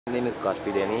My name is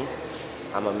Godfrey Denny.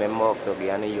 I'm a member of the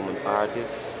Guyana Human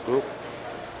Artists group,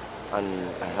 and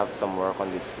I have some work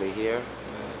on display here.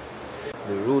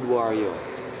 The Rude Warrior.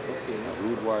 Okay. A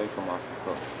rude warrior from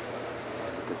Africa.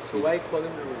 As you could see. So why call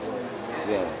him the Rude Warrior?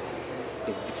 Yeah.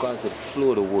 It's because of the flow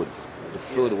of the wood. The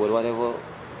flow of the wood, whatever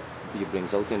he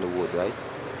brings out in the wood, right?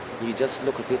 You just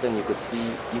look at it and you could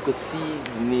see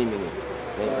the name in it.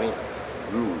 Right?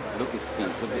 Rude. Look his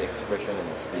face, look the expression in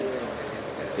his face.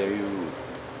 It's very rude.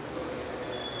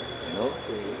 You know?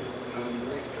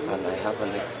 And I have a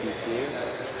next piece here.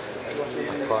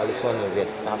 I call this one the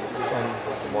West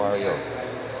African Warrior.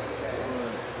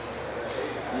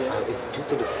 And it's due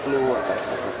to the flow,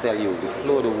 as I tell you, the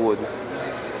flow of the wood.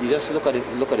 You just look at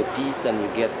the piece and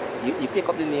you pick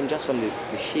up the name just from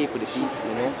the shape of the piece,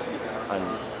 you know? And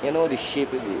you know the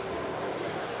shape of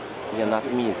the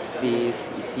anatomy, his face,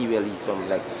 you see where he's from,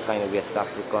 like kind of West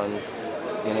African,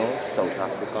 you know, South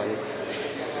African.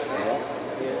 You know?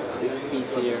 This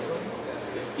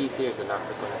piece here is an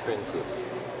African princess.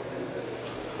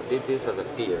 I did this as a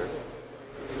pair,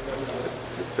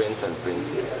 the prince and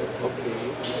princess. Okay.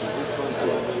 This one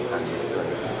And this one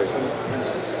is prince.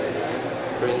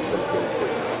 Prince and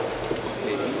princess.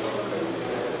 Okay.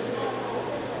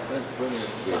 That's brilliant.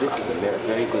 Yeah, this is a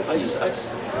very good piece.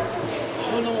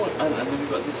 How long, and then we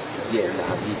got this Yes, I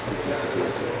have these two pieces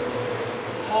here.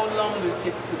 How long did it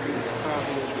take to do this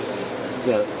carving?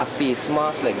 Well, a face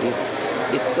mask like this,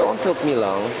 it don't take me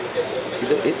long.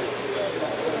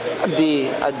 A day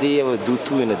I would do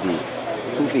two in a day.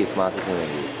 Two face masks in a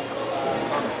day.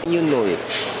 When you know it,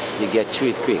 you get through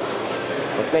it quick.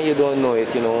 But when you don't know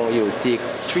it, you know, you will take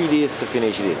 3 days to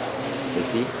finish this. You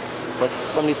see? But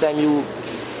from the time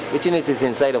which in it is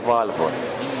inside of all of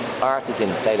us. Art is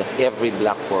inside of every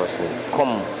black person.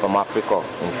 Come from Africa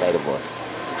inside of us.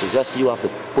 It's just you have to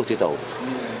put it out.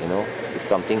 You know? It's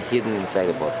something hidden inside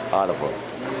of us, all of us.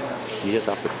 You just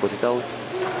have to put it out,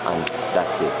 and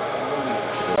that's it.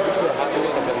 This is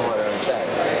happening as a modern child.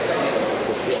 You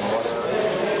could see a mother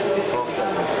hugs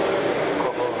and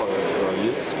cover her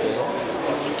youth, you know,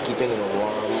 keeping in a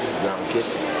warm blanket.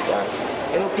 Yeah.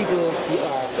 You know, people don't see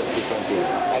art as different things.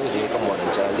 I was like a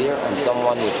modern child here, and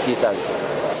someone would see it as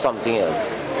something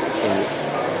else.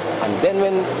 And then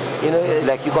when, you know,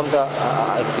 like you come to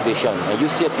an exhibition and you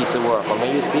see a piece of work, and when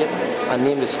you see it, a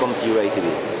name just comes to you right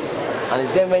away. And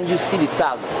it's then when you see the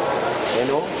tag, you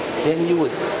know, then you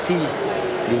would see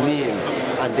the name,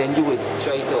 and then you would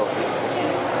try to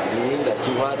the name that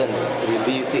you had and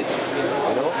relate it,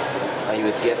 you know, and you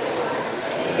would get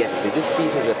it. This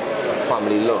piece is a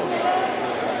family love,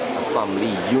 a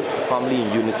family in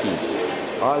unity.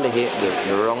 All the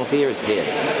rungs here is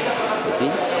heads, you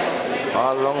see?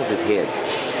 All rungs is heads,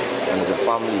 and it's a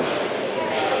family,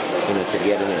 you know,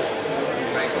 togetherness.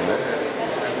 You know?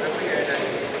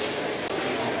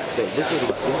 So this is a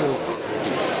piece.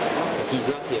 He's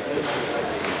not here.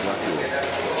 He's not here.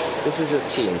 This is a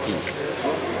chain piece.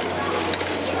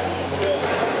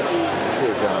 This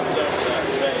is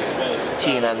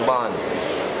chain and bond.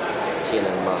 Chain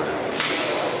and bond.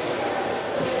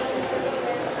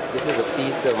 This is a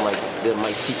piece of my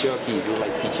teacher piece. This is my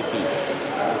teacher piece.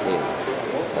 Yeah.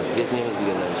 His name is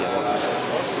Leonard Jama.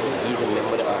 He's a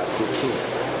member of the art group too.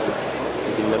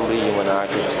 He's a member of the Human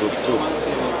Artists group too.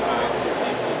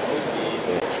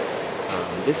 Yeah.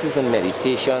 This is a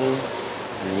meditation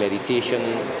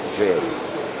drill.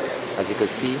 As you can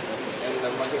see,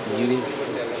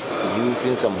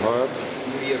 using some herbs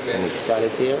in his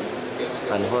chalice here,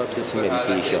 and herbs is for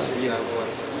meditation.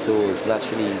 So it's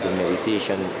naturally a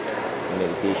meditation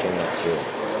drill.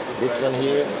 This one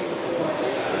here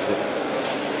is a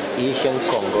Asian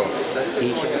Congo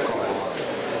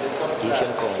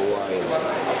warrior.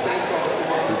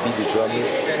 He beat the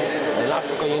drums. And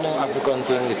Africa, you know African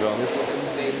thing, the drums.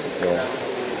 Yeah.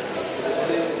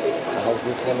 I have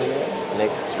this one here.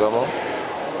 Next drummer.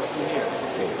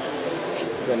 Okay.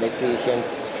 The next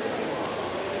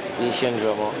Asian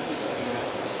drummer.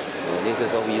 This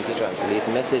is how we used to translate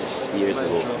message years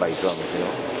ago by drums, you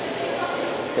know.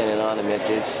 Sending on a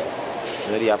message.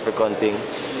 You know the African thing.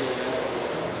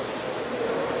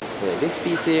 Yeah, this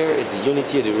piece here is the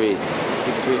unity of the race, the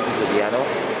 6 races of Guyana.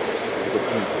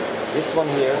 This one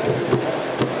here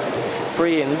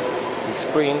is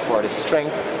praying for the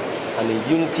strength and the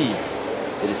unity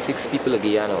of the 6 people of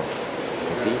Guyana.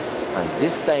 You see? And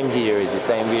this time here is the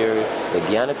time where the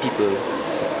Guyana people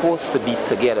are supposed to be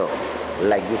together,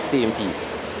 like the same piece,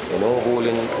 you know,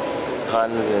 holding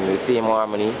hands in the same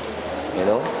harmony, you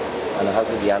know. And it has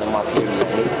the Guyana map here,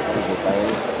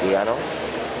 signifying Guyana.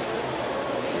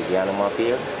 The Guyana map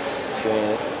here,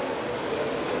 showing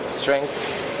strength,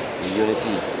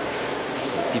 unity,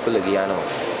 people again now.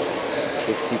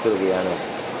 6 people again now.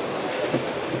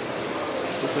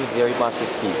 This is a very massive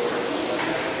piece.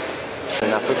 An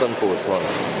African postman.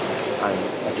 And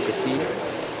as you can see,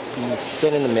 he's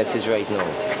sending a message right now.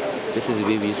 This is the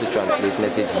way we used to translate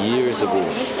message years ago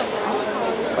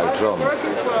by drums.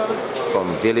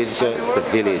 From village to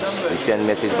village, we send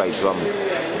message by drums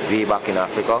way back in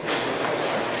Africa.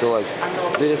 So I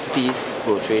did this piece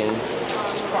portraying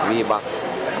way back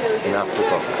in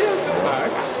Africa.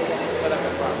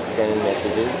 Sending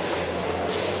messages.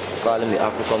 Call him the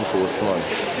African postman.